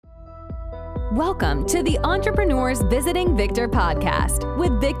Welcome to the Entrepreneurs Visiting Victor podcast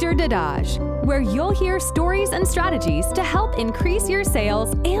with Victor Dadaj, where you'll hear stories and strategies to help increase your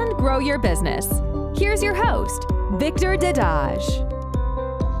sales and grow your business. Here's your host, Victor Dadaj.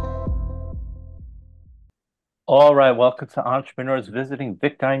 All right, welcome to Entrepreneurs Visiting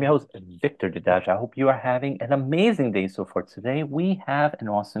Victor. I'm your host, Victor Dadaj. I hope you are having an amazing day so far. Today, we have an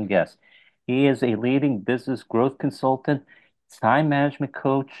awesome guest. He is a leading business growth consultant, time management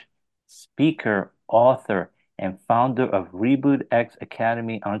coach, speaker, author, and founder of Reboot X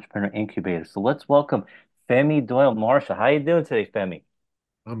Academy Entrepreneur Incubator. So let's welcome Femi Doyle-Marshall. How you doing today, Femi?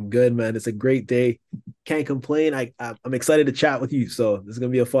 I'm good, man. It's a great day. Can't complain. I'm excited to chat with you. So this is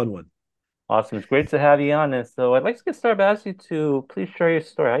gonna be a fun one. Awesome. It's great to have you on. And so I'd like to get started by asking you to please share your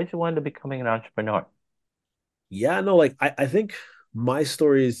story. How did you wind up becoming an entrepreneur? Yeah, no, I think my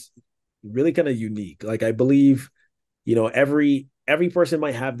story is really kind of unique. Like I believe, every person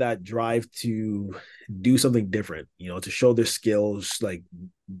might have that drive to do something different, to show their skills, like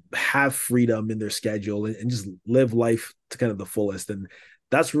have freedom in their schedule and just live life to kind of the fullest. And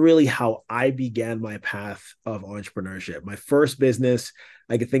that's really how I began my path of entrepreneurship. My first business,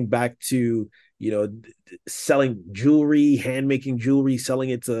 I could think back to, selling jewelry, hand making jewelry,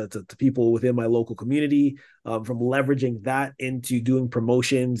 selling it to people within my local community, from leveraging that into doing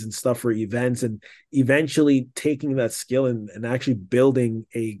promotions and stuff for events, and eventually taking that skill and actually building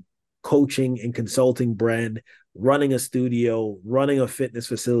a coaching and consulting brand, running a studio, running a fitness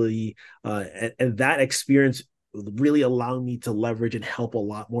facility, and that experience really allowed me to leverage and help a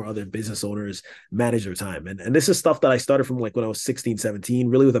lot more other business owners manage their time. And this is stuff that I started from like when I was 16, 17,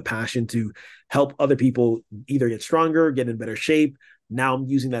 really with a passion to help other people either get stronger, get in better shape. Now I'm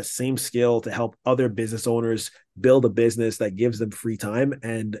using that same skill to help other business owners build a business that gives them free time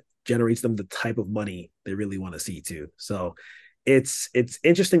and generates them the type of money they really want to see too. So it's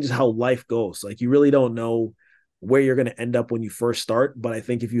interesting just how life goes. Like you really don't know where you're going to end up when you first start. But I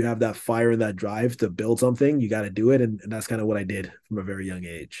think if you have that fire and that drive to build something, you got to do it. And that's kind of what I did from a very young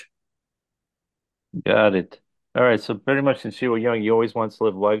age. Got it. All right. So pretty much since you were young, you always wanted to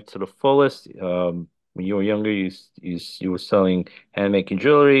live life to the fullest. When you were younger, you were selling hand making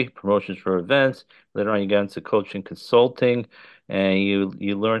jewelry, promotions for events. Later on, you got into coaching, consulting, and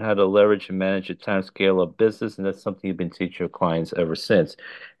you learned how to leverage and manage a time scale of business, and that's something you've been teaching your clients ever since.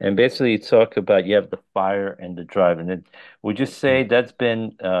 And basically, you talk about you have the fire and the drive, and then would you say that's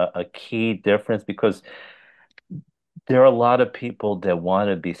been a key difference because there are a lot of people that want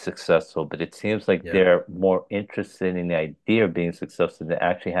to be successful, but it seems like Yeah. they're more interested in the idea of being successful than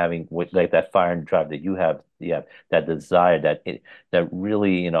actually having like that fire and drive that you have. You have that desire that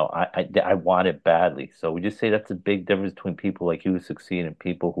really, I want it badly. So would you say that's a big difference between people like you who succeed and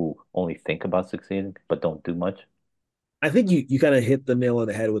people who only think about succeeding but don't do much? I think you kind of hit the nail on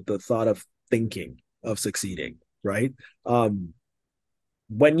the head with the thought of thinking of succeeding, right? Um,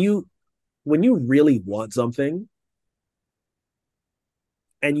 when you when you really want something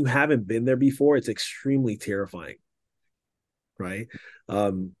and you haven't been there before, it's extremely terrifying, right?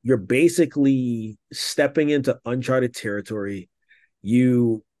 You're basically stepping into uncharted territory.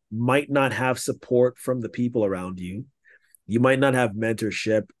 You might not have support from the people around you. You might not have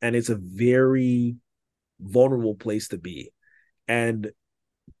mentorship, and it's a very vulnerable place to be. And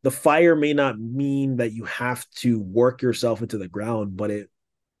the fire may not mean that you have to work yourself into the ground, but it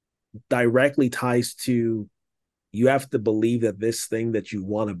directly ties to you have to believe that this thing that you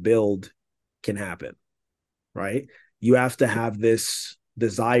want to build can happen, right? You have to have this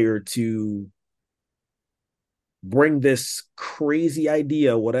desire to bring this crazy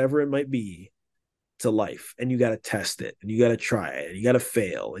idea, whatever it might be, to life. And you got to test it and you got to try it and you got to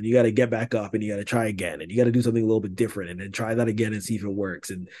fail and you got to get back up and you got to try again and you got to do something a little bit different and then try that again and see if it works.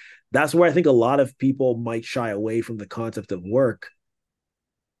 And that's where I think a lot of people might shy away from the concept of work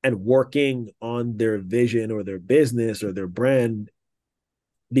and working on their vision or their business or their brand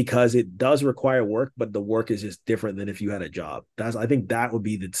because it does require work, but the work is just different than if you had a job. I think that would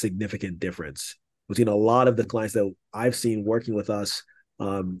be the significant difference between a lot of the clients that I've seen working with us,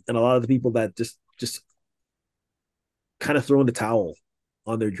 and a lot of the people that just kind of throw in the towel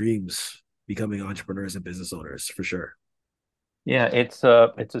on their dreams, becoming entrepreneurs and business owners for sure. Yeah, it's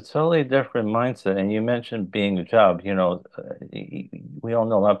a totally different mindset. And you mentioned being a job, we all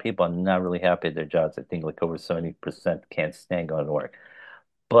know a lot of people are not really happy at their jobs. I think like over 70% can't stand going to work.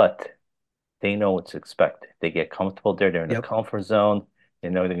 But they know what to expect. They get comfortable there. They're in a Yep. comfort zone. They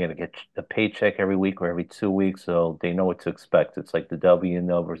know they're going to get a paycheck every week or every 2 weeks, so they know what to expect. It's like the W you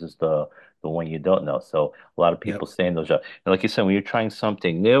know versus the one you don't know. So a lot of Yep. people stay in those jobs. And like you said, when you're trying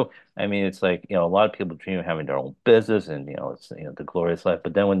something new, I mean, it's like, a lot of people dream of having their own business and, it's, the glorious life.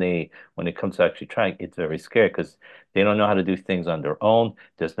 But then when it comes to actually trying, it's very scary because they don't know how to do things on their own.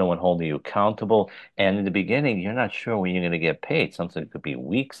 There's no one holding you accountable. And in the beginning, you're not sure when you're going to get paid. Sometimes it could be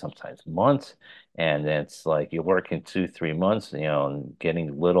weeks, sometimes months. And it's like you're working 2, 3 months, and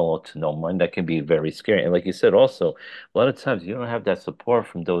getting little to no money. That can be very scary. And like you said, also, a lot of times you don't have that support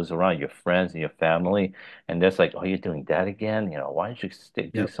from those around, your friends and your family. And that's like, oh, you're doing that again? Why don't you do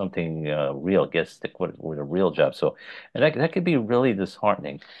Yep. something real? Stick with a real job. So, and that could be really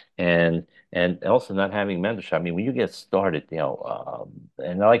disheartening. And also not having mentorship. I mean, when you get started,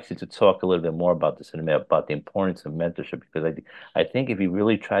 and I like you to talk a little bit more about this in a minute, about the importance of mentorship, because I think if you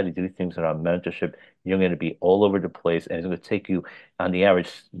really try to do things around mentorship, you're going to be all over the place, and it's going to take you, on the average,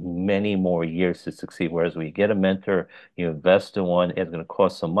 many more years to succeed. Whereas when you get a mentor, you invest in one, it's going to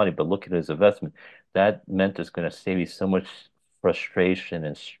cost some money, but look at it as investment. That mentor is going to save you so much frustration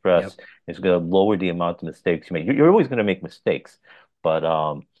and Yep. stress. It's going to lower the amount of mistakes you make. You're always going to make mistakes, but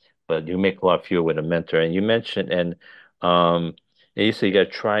you make a lot fewer with a mentor. And you mentioned, um, and you say you got to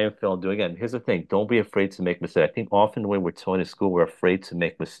try and fail and do it again. Here's the thing: don't be afraid to make mistakes. I think often when we're taught in school, we're afraid to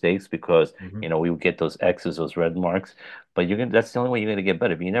make mistakes because Hmm. we would get those X's, those red marks. But that's the only way you're gonna get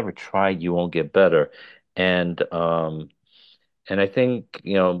better. If you never try, you won't get better. And I think,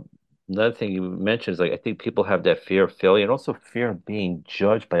 another thing you mentioned is like I think people have that fear of failure and also fear of being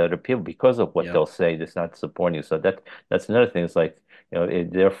judged by other people because of what Yep. they'll say that's not supporting you. So that's another thing. It's like,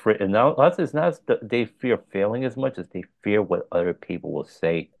 they're afraid, and now us it's not that they fear failing as much as they fear what other people will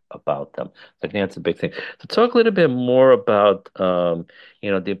say about them. So I think that's a big thing. So talk a little bit more about the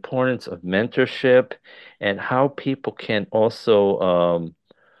importance of mentorship and how people can also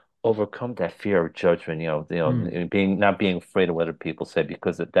overcome that fear of judgment, being not being afraid of what other people say,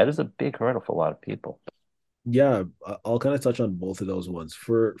 because that is a big hurdle for a lot of people. Yeah, I'll kind of touch on both of those ones.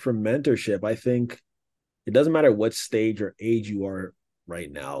 For mentorship, I think it doesn't matter what stage or age you are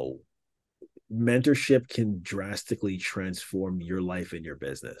right now. Mentorship can drastically transform your life and your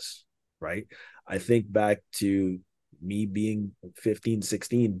business, right? I think back to me being 15,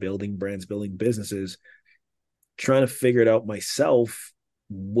 16, building brands, building businesses, trying to figure it out myself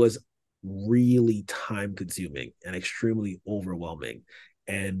was really time consuming and extremely overwhelming.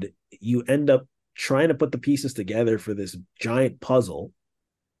 And you end up trying to put the pieces together for this giant puzzle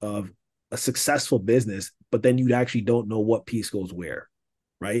of a successful business, but then you actually don't know what piece goes where.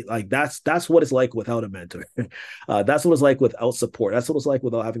 Right, like that's what it's like without a mentor. That's what it's like without support. That's what it's like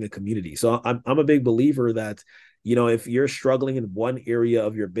without having a community. So I'm a big believer that if you're struggling in one area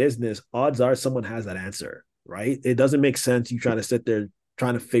of your business, odds are someone has that answer. Right, it doesn't make sense you trying to sit there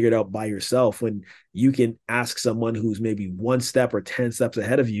trying to figure it out by yourself when you can ask someone who's maybe one step or 10 steps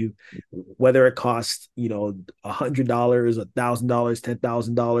ahead of you, whether it costs $100, $1,000,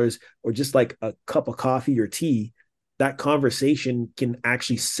 $10,000, or just like a cup of coffee or tea. That conversation can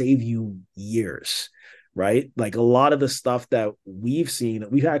actually save you years, right? Like a lot of the stuff that we've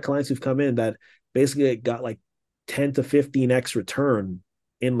had clients who've come in that basically got like 10 to 15x return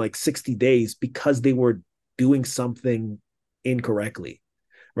in like 60 days because they were doing something incorrectly,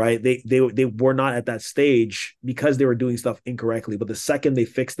 right? They were not at that stage because they were doing stuff incorrectly. But the second they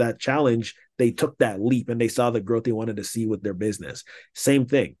fixed that challenge, they took that leap and they saw the growth they wanted to see with their business. Same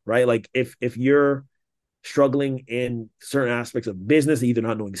thing, right? Like if you're struggling in certain aspects of business, either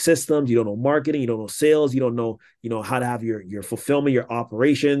not knowing systems, you don't know marketing, you don't know sales, you don't know, how to have your fulfillment, your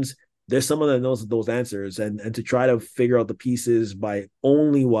operations. There's someone that knows those answers, and to try to figure out the pieces by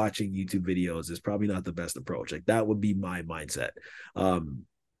only watching YouTube videos is probably not the best approach. Like that would be my mindset.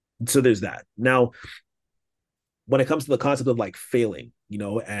 So there's that. Now, when it comes to the concept of like failing,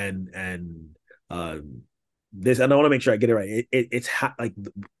 and this, and I want to make sure I get it right. It's like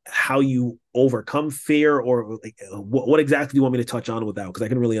how you overcome fear, or like, what exactly do you want me to touch on with that? Because I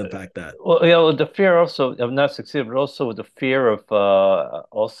can really unpack that. Well, the fear also of not succeeding, but also the fear of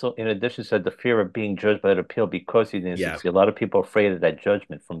also in addition to the fear of being judged by the people because you didn't Yeah, succeed. A lot of people are afraid of that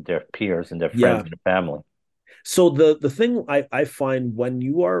judgment from their peers and their friends yeah. and their family. So the thing I find when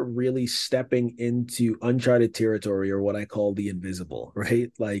you are really stepping into uncharted territory, or what I call the invisible, right?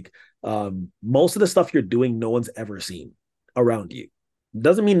 Like most of the stuff you're doing, no one's ever seen around you.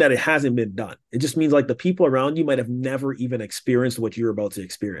 Doesn't mean that it hasn't been done. It just means like the people around you might have never even experienced what you're about to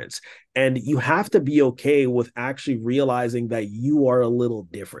experience. And you have to be okay with actually realizing that you are a little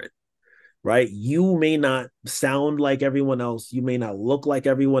different, right? You may not sound like everyone else. You may not look like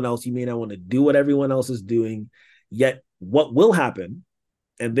everyone else. You may not want to do what everyone else is doing. Yet, what will happen?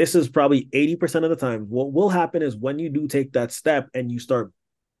 And this is probably 80% of the time. What will happen is when you do take that step and you start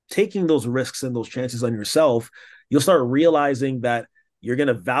taking those risks and those chances on yourself, you'll start realizing that you're going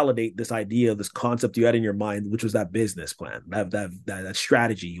to validate this idea, this concept you had in your mind, which was that business plan, that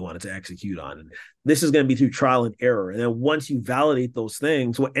strategy you wanted to execute on. And this is going to be through trial and error. And then once you validate those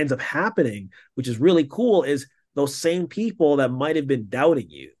things, what ends up happening, which is really cool, is those same people that might have been doubting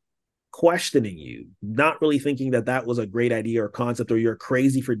you, questioning you, not really thinking that that was a great idea or concept, or you're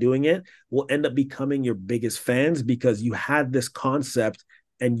crazy for doing it, will end up becoming your biggest fans because you had this concept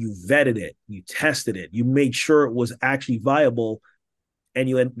and you vetted it, you tested it, you made sure it was actually viable,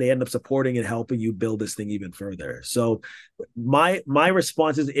 and they end up supporting and helping you build this thing even further. So my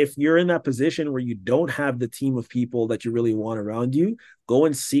response is, if you're in that position where you don't have the team of people that you really want around you, go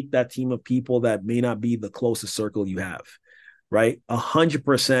and seek that team of people that may not be the closest circle you have, right?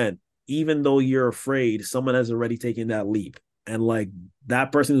 100%. Even though you're afraid, someone has already taken that leap. And like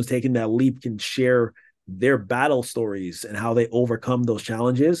that person who's taken that leap can share their battle stories and how they overcome those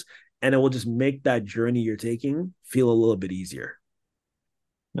challenges. And it will just make that journey you're taking feel a little bit easier.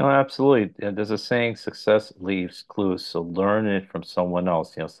 No, absolutely. There's a saying, success leaves clues. So learn it from someone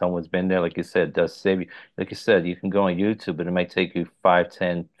else. Someone's been there, like you said, it does save you. Like you said, you can go on YouTube, but it might take you 5,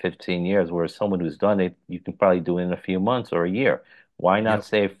 10, 15 years, whereas someone who's done it, you can probably do it in a few months or a year. Why not Yep.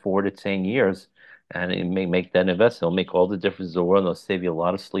 save 4 to 10 years? And it may make that investment. It'll make all the difference in the world. It'll save you a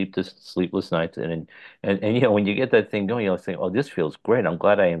lot of sleepless nights. And when you get that thing going, you'll think, oh, this feels great. I'm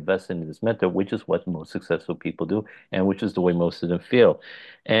glad I invested in this mentor, which is what most successful people do, and which is the way most of them feel.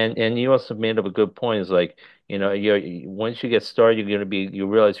 And you also made up a good point. Is like, once you get started, you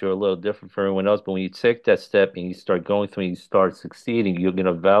realize you're a little different from everyone else. But when you take that step and you start going through and you start succeeding, you're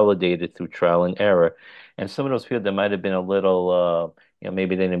gonna validate it through trial and error. And some of those people that might have been a little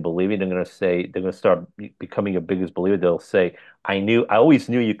maybe they didn't believe you, they're gonna start becoming your biggest believer. They'll say, I always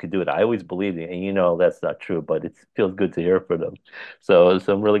knew you could do it. I always believed it. And that's not true, but it feels good to hear for them. So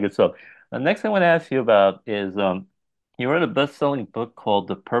some really good stuff. The next thing I want to ask you about is you wrote a best-selling book called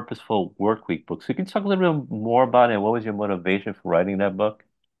The Purposeful Workweek book. So you can talk a little bit more about it. What was your motivation for writing that book?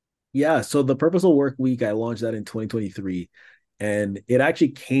 Yeah. So the Purposeful Work Week, I launched that in 2023. And it actually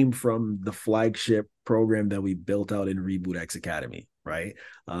came from the flagship program that we built out in Reboot X Academy, right?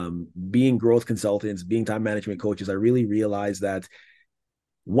 Being growth consultants, being time management coaches, I really realized that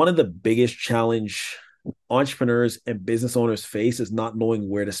one of the biggest challenge entrepreneurs and business owners face is not knowing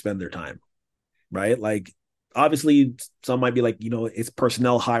where to spend their time, right? Like, obviously, some might be like, it's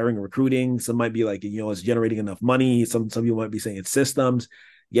personnel hiring and recruiting. Some might be like, it's generating enough money. Some people might be saying it's systems.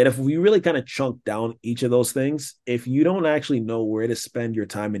 Yet, if we really kind of chunk down each of those things, if you don't actually know where to spend your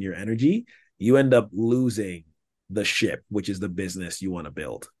time and your energy, you end up losing the ship, which is the business you want to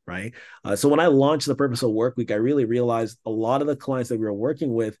build, right? So when I launched the Purposeful Work Week, I really realized a lot of the clients that we were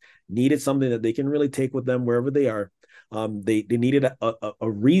working with needed something that they can really take with them wherever they are. They needed a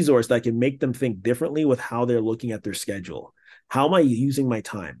resource that can make them think differently with how they're looking at their schedule. How am I using my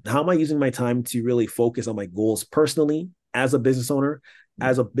time? How am I using my time to really focus on my goals personally as a business owner,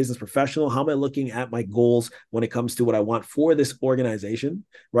 as a business professional? How am I looking at my goals when it comes to what I want for this organization,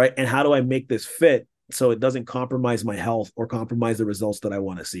 right? And how do I make this fit so it doesn't compromise my health or compromise the results that I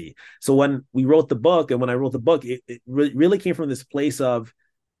want to see? So when we wrote the book, and when I wrote the book, it really came from this place of,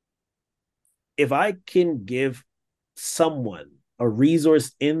 if I can give someone a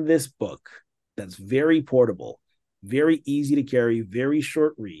resource in this book that's very portable, very easy to carry, very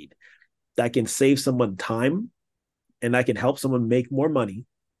short read, that can save someone time and that can help someone make more money,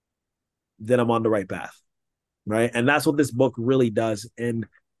 then I'm on the right path, right? And that's what this book really does. And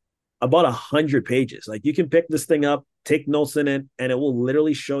about 100 pages, like, you can pick this thing up, take notes in it, and it will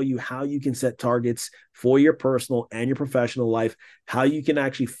literally show you how you can set targets for your personal and your professional life, how you can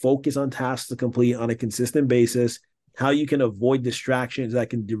actually focus on tasks to complete on a consistent basis, how you can avoid distractions that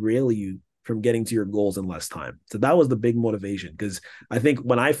can derail you from getting to your goals in less time. So that was the big motivation, because I think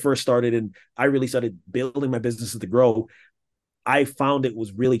when I first started and I really started building my businesses to grow, I found it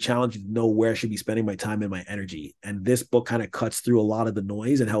was really challenging to know where I should be spending my time and my energy. And this book kind of cuts through a lot of the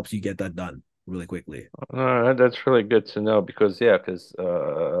noise and helps you get that done really quickly. That's really good to know because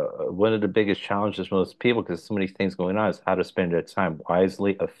one of the biggest challenges for most people, because so many things going on, is how to spend their time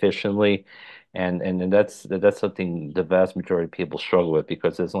wisely, efficiently, and that's something the vast majority of people struggle with,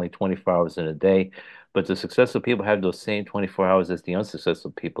 because there's only 24 hours in a day. But the successful people have those same 24 hours as the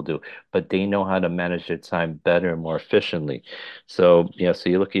unsuccessful people do, but they know how to manage their time better and more efficiently. So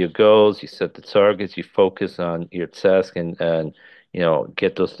you look at your goals, you set the targets, you focus on your task, and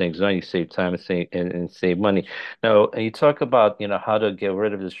get those things done. You save time and save money. Now, and you talk about, how to get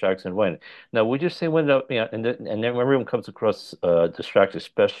rid of distractions and when. Now, would you say when and then everyone comes across distractions,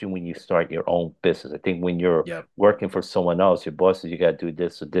 especially when you start your own business. I think when you're Yeah. working for someone else, your boss says you got to do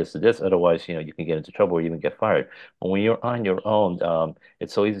this or this or this, otherwise, you can get into trouble or even get fired. But when you're on your own,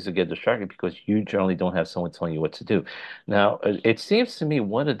 it's so easy to get distracted because you generally don't have someone telling you what to do. Now, it seems to me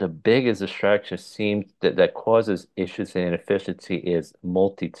one of the biggest distractions seems that causes issues and inefficiency is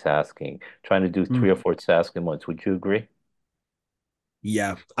multitasking, trying to do three or Mhm. four tasks at once. Would you agree?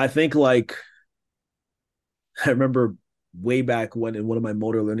 Yeah. I think like I remember way back when in one of my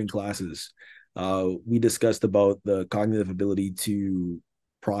motor learning classes, we discussed about the cognitive ability to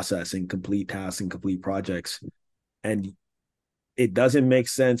process and complete tasks and complete projects. And it doesn't make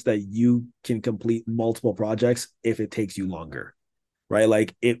sense that you can complete multiple projects if it takes you longer, right?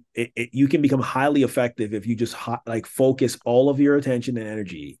 Like you can become highly effective if you just like focus all of your attention and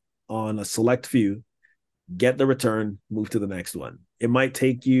energy on a select few, get the return, move to the next one. It might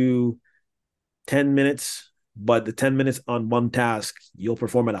take you 10 minutes, but the 10 minutes on one task, you'll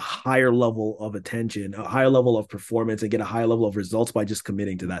perform at a higher level of attention, a higher level of performance, and get a higher level of results by just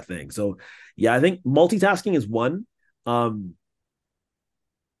committing to that thing. So, yeah, I think multitasking is one. Um,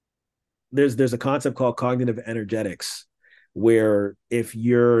 there's a concept called cognitive energetics, where if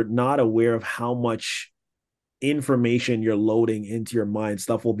you're not aware of how much information you're loading into your mind,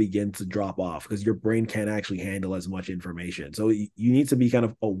 stuff will begin to drop off because your brain can't actually handle as much information. So you need to be kind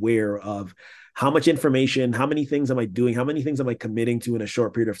of aware of how much information, how many things am I doing, how many things am I committing to in a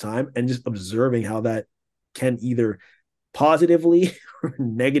short period of time, and just observing how that can either positively or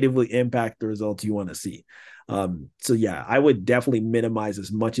negatively impact the results you want to see. So yeah, I would definitely minimize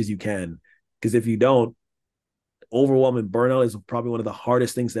as much as you can, because if you don't, overwhelm and burnout is probably one of the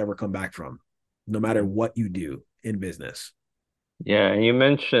hardest things to ever come back from, no matter what you do in business. Yeah, and you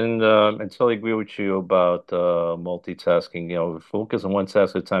mentioned, I totally agree with you about multitasking. Focus on one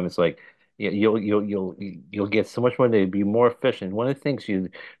task at a time. It's like you'll get so much more. They'd be more efficient. One of the things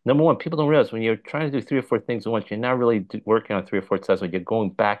number one, people don't realize when you're trying to do three or four things at once, you're not really working on three or four tasks. When you're going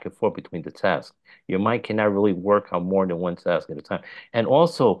back and forth between the tasks, your mind cannot really work on more than one task at a time. And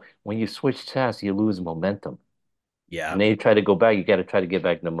also, when you switch tasks, you lose momentum. Yeah. And then you try to go back, you got to try to get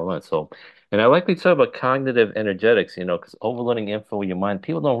back number one. So, and I like to talk about cognitive energetics, because overloading info in your mind,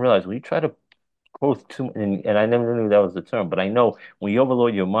 people don't realize when you try to growth too, and I never knew that was the term, but I know when you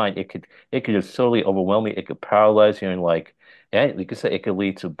overload your mind, it could just totally overwhelm you. It could paralyze you, and yeah, like I said, it could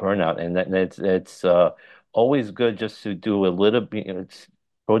lead to burnout. And it's always good just to do a little bit, it's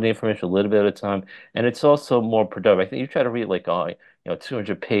throw the information a little bit at a time, and it's also more productive. I think you try to read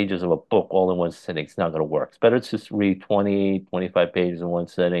 200 pages of a book all in one sitting. It's not going to work. It's better to just read 20, 25 pages in one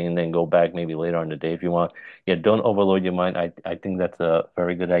sitting and then go back maybe later on in the day if you want. Yeah, don't overload your mind. I think that's a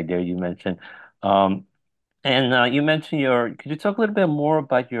very good idea you mentioned. Um, and you mentioned could you talk a little bit more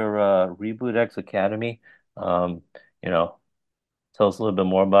about your Reboot X Academy? Um, you know, tell us a little bit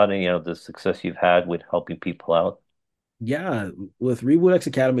more about it, the success you've had with helping people out. Yeah, with Reboot X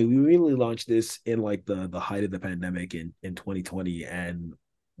Academy, we really launched this in like the height of the pandemic in 2020. And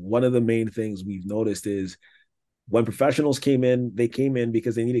one of the main things we've noticed is when professionals came in, they came in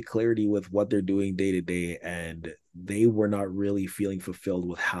because they needed clarity with what they're doing day to day, and they were not really feeling fulfilled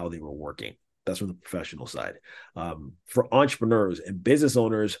with how they were working. That's from the professional side. For entrepreneurs and business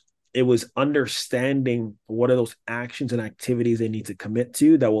owners, it was understanding what are those actions and activities they need to commit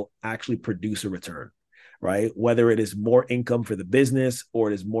to that will actually produce a return, right? Whether it is more income for the business or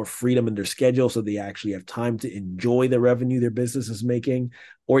it is more freedom in their schedule so they actually have time to enjoy the revenue their business is making,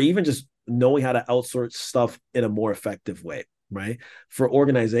 or even just knowing how to outsource stuff in a more effective way, right? For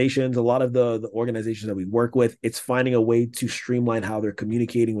organizations, a lot of the organizations that we work with, it's finding a way to streamline how they're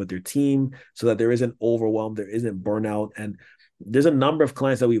communicating with their team so that there isn't overwhelm, there isn't burnout. And there's a number of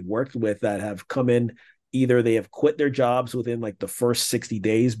clients that we've worked with that have come in, either they have quit their jobs within like the first 60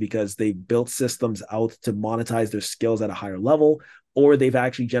 days because they built systems out to monetize their skills at a higher level, or they've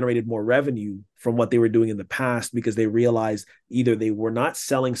actually generated more revenue from what they were doing in the past because they realized either they were not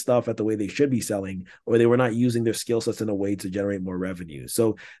selling stuff at the way they should be selling, or they were not using their skill sets in a way to generate more revenue.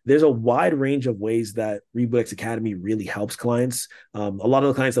 So there's a wide range of ways that Reboot X Academy really helps clients. A lot of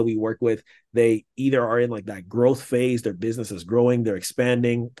the clients that we work with, they either are in like that growth phase, their business is growing, they're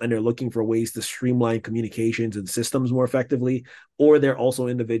expanding, and they're looking for ways to streamline communications and systems more effectively, or they're also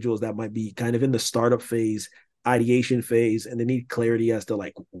individuals that might be kind of in the startup phase, ideation phase, and they need clarity as to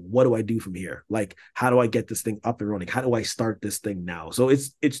like, what do I do from here? Like, how do I get this thing up and running? How do I start this thing now? So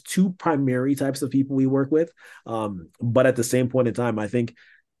it's two primary types of people we work with. But at the same point in time, I think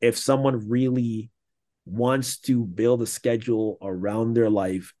if someone really wants to build a schedule around their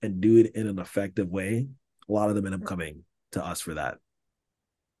life and do it in an effective way, a lot of them end up coming to us for that.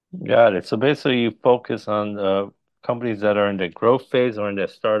 Got it. So basically, you focus on companies that are in their growth phase or in their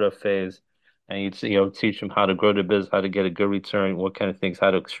startup phase, and teach them how to grow their business, how to get a good return, what kind of things,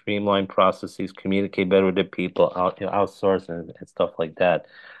 how to streamline processes, communicate better with their people, outsource and stuff like that.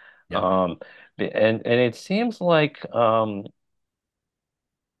 Yeah. Um, and it seems like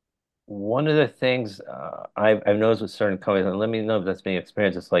one of the things I've noticed with certain companies, and let me know if that's been your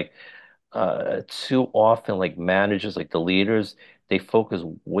experience, it's like too often like managers, like the leaders, they focus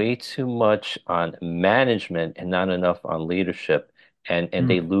way too much on management and not enough on leadership, and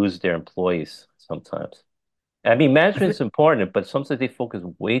they Mm. lose their employees sometimes. I mean, I management think is important, but sometimes they focus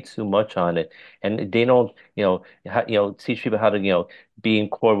way too much on it, and they don't, teach people how to, be in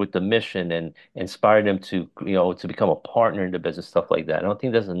core with the mission and inspire them to, to become a partner in the business, stuff like that. I don't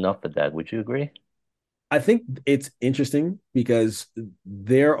think there's enough of that. Would you agree? I think it's interesting because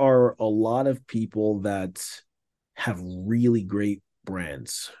there are a lot of people that have really great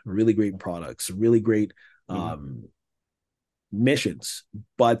brands, really great products, really great Hmm. um, missions,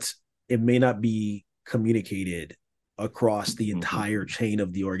 but it may not be communicated across the Hmm. entire chain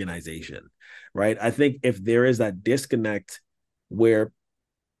of the organization, right? I think if there is that disconnect where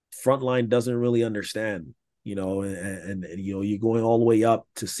frontline doesn't really understand, and you're going all the way up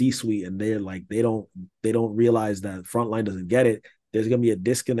to C-suite, and they're like they don't realize that frontline doesn't get it. There's going to be a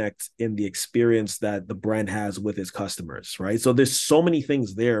disconnect in the experience that the brand has with its customers, right? So there's so many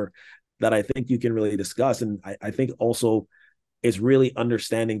things there that I think you can really discuss, and I think also it's really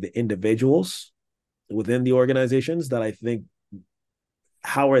understanding the individuals within the organizations that I think,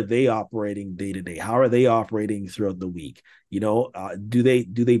 how are they operating day to day? How are they operating throughout the week? Do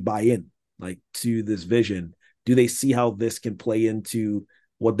they buy in like to this vision? Do they see how this can play into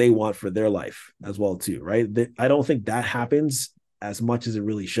what they want for their life as well too? Right? I don't think that happens as much as it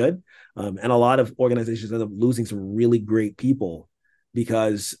really should, and a lot of organizations end up losing some really great people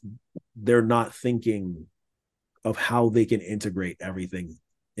because they're not thinking of how they can integrate everything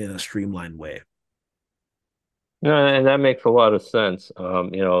in a streamlined way. No, and that makes a lot of sense.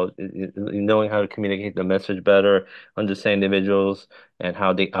 Knowing how to communicate the message better, understand individuals and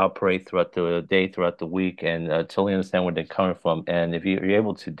how they operate throughout the day, throughout the week, and totally understand where they're coming from. And if you're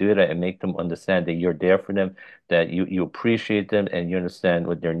able to do that and make them understand that you're there for them, that you appreciate them, and you understand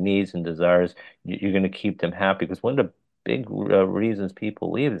what their needs and desires, you're going to keep them happy. Because one of the big reasons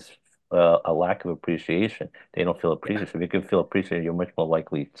people leave is a lack of appreciation. They don't feel Yeah. appreciated. If you can feel appreciated, you're much more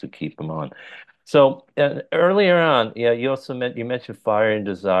likely to keep them on. So earlier on, yeah, you mentioned fire and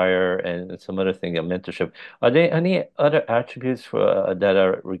desire and some other thing, mentorship. Are there any other attributes that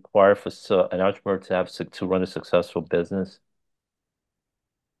are required for an entrepreneur to have to run a successful business?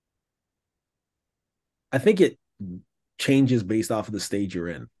 I think it changes based off of the stage you're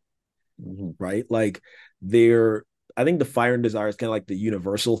in, Hmm. right? Like there, I think the fire and desire is kind of like the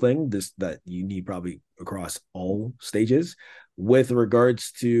universal thing, this that you need probably across all stages. With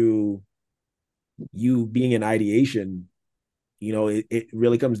regards to you being in ideation, it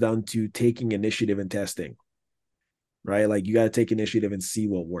really comes down to taking initiative and testing, right? Like you got to take initiative and see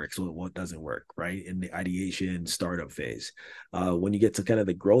what works, what doesn't work, right? In the ideation startup phase. When you get to kind of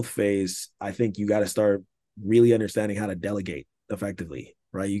the growth phase, I think you got to start really understanding how to delegate effectively,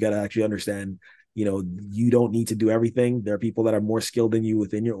 right? You got to actually understand, you don't need to do everything. There are people that are more skilled than you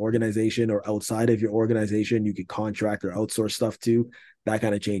within your organization or outside of your organization. You could contract or outsource stuff to. That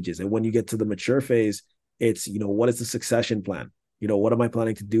kind of changes. And when you get to the mature phase, it's, what is the succession plan? What am I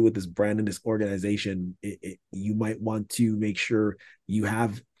planning to do with this brand and this organization? You might want to make sure you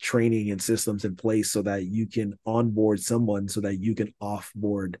have training and systems in place so that you can onboard someone, so that you can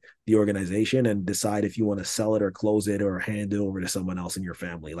offboard the organization and decide if you want to sell it or close it or hand it over to someone else in your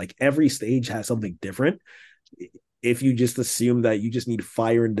family. Like every stage has something different. If you just assume that you just need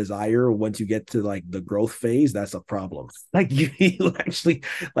fire and desire once you get to like the growth phase, that's a problem. Like you actually,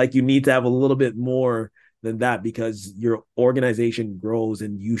 like, you need to have a little bit more than that because your organization grows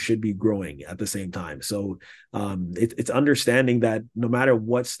and you should be growing at the same time. So it's understanding that no matter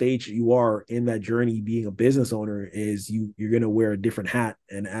what stage you are in that journey, being a business owner is you're going to wear a different hat,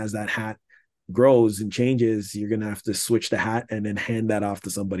 and as that hat grows and changes, you're going to have to switch the hat and then hand that off to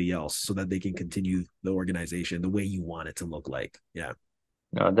somebody else so that they can continue the organization the way you want it to look like. Yeah.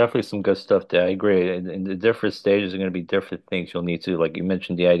 No, definitely some good stuff there. I agree. And the different stages are going to be different things you'll need to, like you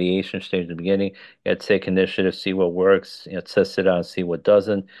mentioned, the ideation stage in the beginning. You got to take initiative, see what works, test it out and see what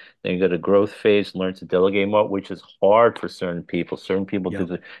doesn't. Then you go to growth phase, learn to delegate more, which is hard for certain people. Certain people Yeah.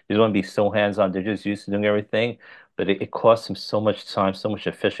 just want to be so hands-on. They're just used to doing everything. but it costs him so much time, so much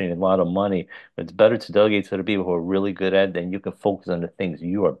efficiency, and a lot of money. But it's better to delegate to the people who are really good at it, then you can focus on the things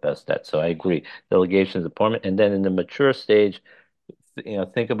you are best at. So I agree. Delegation is important. And then in the mature stage,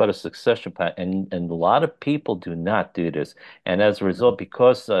 think about a succession plan, and a lot of people do not do this, and as a result,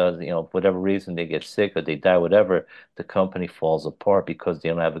 because for whatever reason they get sick or they die, whatever, the company falls apart because they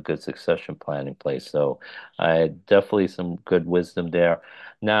don't have a good succession plan in place. So, definitely some good wisdom there.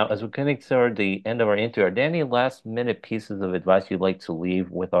 Now, as we're getting toward the end of our interview, are there any last minute pieces of advice you'd like to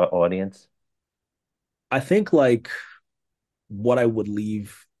leave with our audience? I think like what I would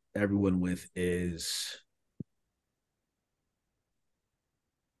leave everyone with is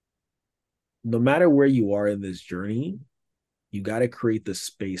no matter where you are in this journey, you got to create the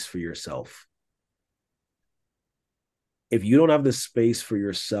space for yourself. If you don't have the space for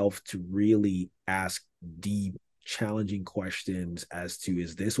yourself to really ask deep, challenging questions as to,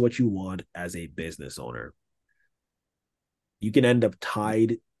 is this what you want as a business owner? You can end up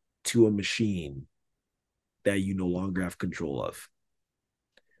tied to a machine that you no longer have control of.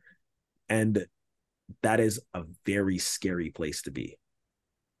 And that is a very scary place to be,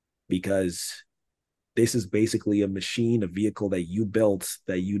 because this is basically a machine, a vehicle that you built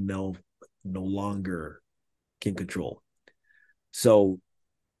that you know no longer can control. So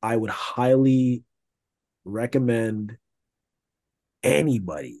I would highly recommend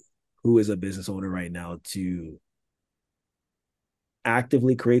anybody who is a business owner right now to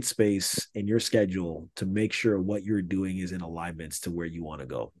actively create space in your schedule to make sure what you're doing is in alignment to where you want to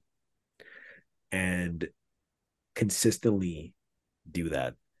go, and consistently do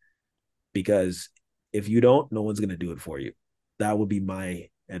that. Because if you don't, no one's going to do it for you. That would be my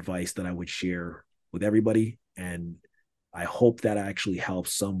advice that I would share with everybody. And I hope that actually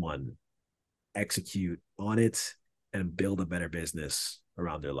helps someone execute on it and build a better business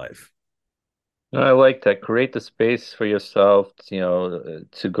around their life. No, I like that. Create the space for yourself, to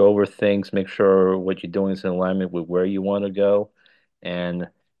go over things, make sure what you're doing is in alignment with where you want to go. And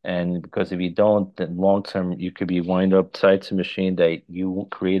because if you don't, then long term you could be wind up tied to a machine that you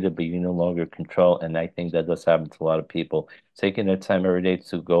created but you no longer control. And I think that does happen to a lot of people. Taking their time every day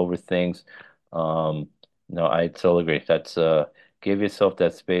to go over things. No, I totally agree. That's give yourself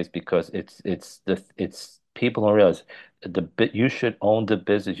that space, because it's people don't realize you should own the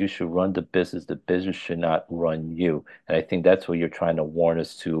business, you should run the business should not run you. And I think that's what you're trying to warn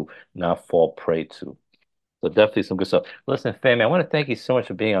us to not fall prey to. So definitely some good stuff. Listen, Femi, I want to thank you so much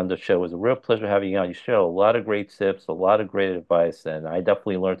for being on the show. It was a real pleasure having you on. You shared a lot of great tips, a lot of great advice, and I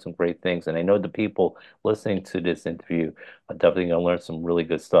definitely learned some great things. And I know the people listening to this interview are definitely going to learn some really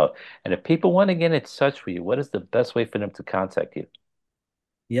good stuff. And if people want to get in touch with you, what is the best way for them to contact you?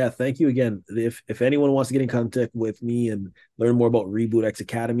 Yeah, thank you again. If anyone wants to get in contact with me and learn more about Reboot X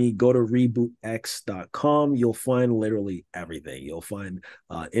Academy, go to rebootx.com. You'll find literally everything. You'll find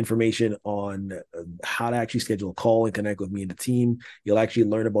information on how to actually schedule a call and connect with me and the team. You'll actually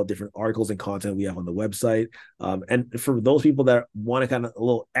learn about different articles and content we have on the website. And for those people that want to kind of a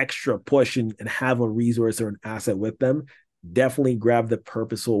little extra push and have a resource or an asset with them, definitely grab the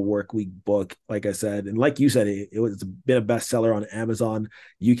Purposeful Workweek book. Like I said, and like you said, it was been a bestseller on Amazon.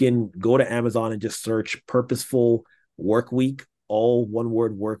 You can go to Amazon and just search Purposeful Workweek, all one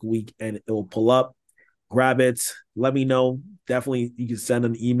word, Workweek, and it will pull up. Grab it. Let me know. Definitely, you can send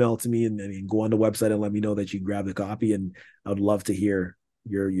an email to me and go on the website and let me know that you grabbed the copy. And I would love to hear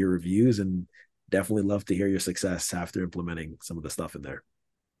your reviews, and definitely love to hear your success after implementing some of the stuff in there.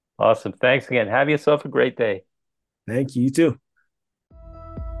 Awesome. Thanks again. Have yourself a great day. Thank you, you too.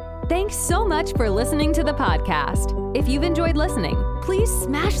 Thanks so much for listening to the podcast. If you've enjoyed listening, please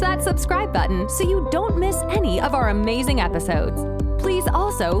smash that subscribe button so you don't miss any of our amazing episodes. Please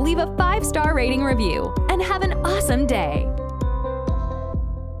also leave a 5-star rating review and have an awesome day.